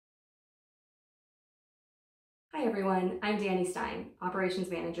Hi everyone, I'm Dani Stein, Operations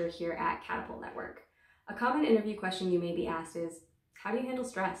Manager here at Katapult Network. A common interview question you may be asked is, how do you handle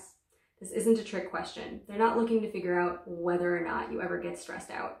stress? This isn't a trick question. They're not looking to figure out whether or not you ever get stressed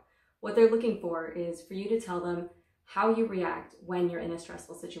out. What they're looking for is for you to tell them how you react when you're in a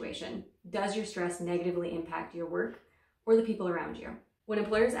stressful situation. Does your stress negatively impact your work or the people around you? When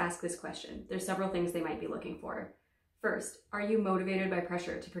employers ask this question, there's several things they might be looking for. First, are you motivated by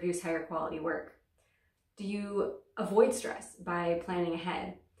pressure to produce higher quality work? Do you avoid stress by planning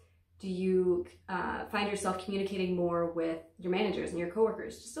ahead? Do you find yourself communicating more with your managers and your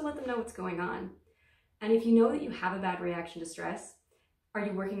coworkers just to let them know what's going on? And if you know that you have a bad reaction to stress, are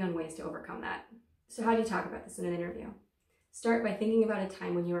you working on ways to overcome that? So how do you talk about this in an interview? Start by thinking about a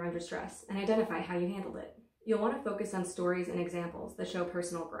time when you were under stress and identify how you handled it. You'll want to focus on stories and examples that show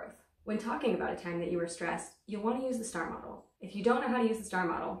personal growth. When talking about a time that you were stressed, you'll want to use the STAR model. If you don't know how to use the STAR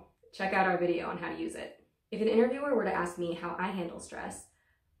model, check out our video on how to use it. If an interviewer were to ask me how I handle stress,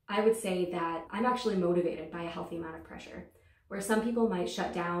 I would say that I'm actually motivated by a healthy amount of pressure. Where some people might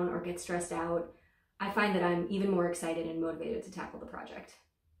shut down or get stressed out, I find that I'm even more excited and motivated to tackle the project.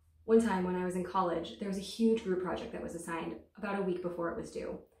 One time when I was in college, there was a huge group project that was assigned about a week before it was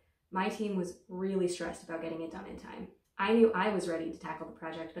due. My team was really stressed about getting it done in time. I knew I was ready to tackle the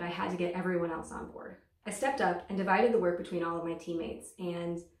project, but I had to get everyone else on board. I stepped up and divided the work between all of my teammates,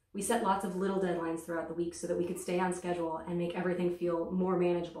 and we set lots of little deadlines throughout the week so that we could stay on schedule and make everything feel more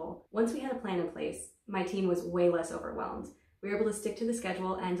manageable. Once we had a plan in place, my team was way less overwhelmed. We were able to stick to the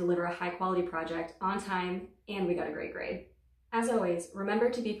schedule and deliver a high-quality project on time, and we got a great grade. As always, remember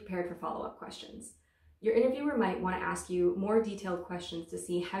to be prepared for follow-up questions. Your interviewer might want to ask you more detailed questions to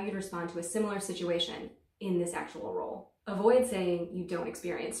see how you'd respond to a similar situation in this actual role. Avoid saying you don't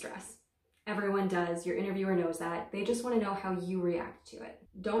experience stress. Everyone does, your interviewer knows that. They just want to know how you react to it.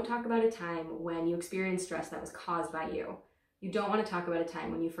 Don't talk about a time when you experienced stress that was caused by you. You don't want to talk about a time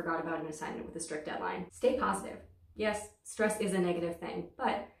when you forgot about an assignment with a strict deadline. Stay positive. Yes, stress is a negative thing,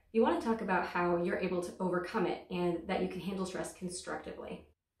 but you want to talk about how you're able to overcome it and that you can handle stress constructively.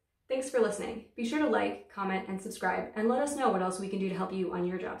 Thanks for listening. Be sure to like, comment, and subscribe, and let us know what else we can do to help you on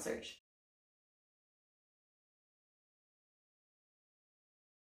your job search.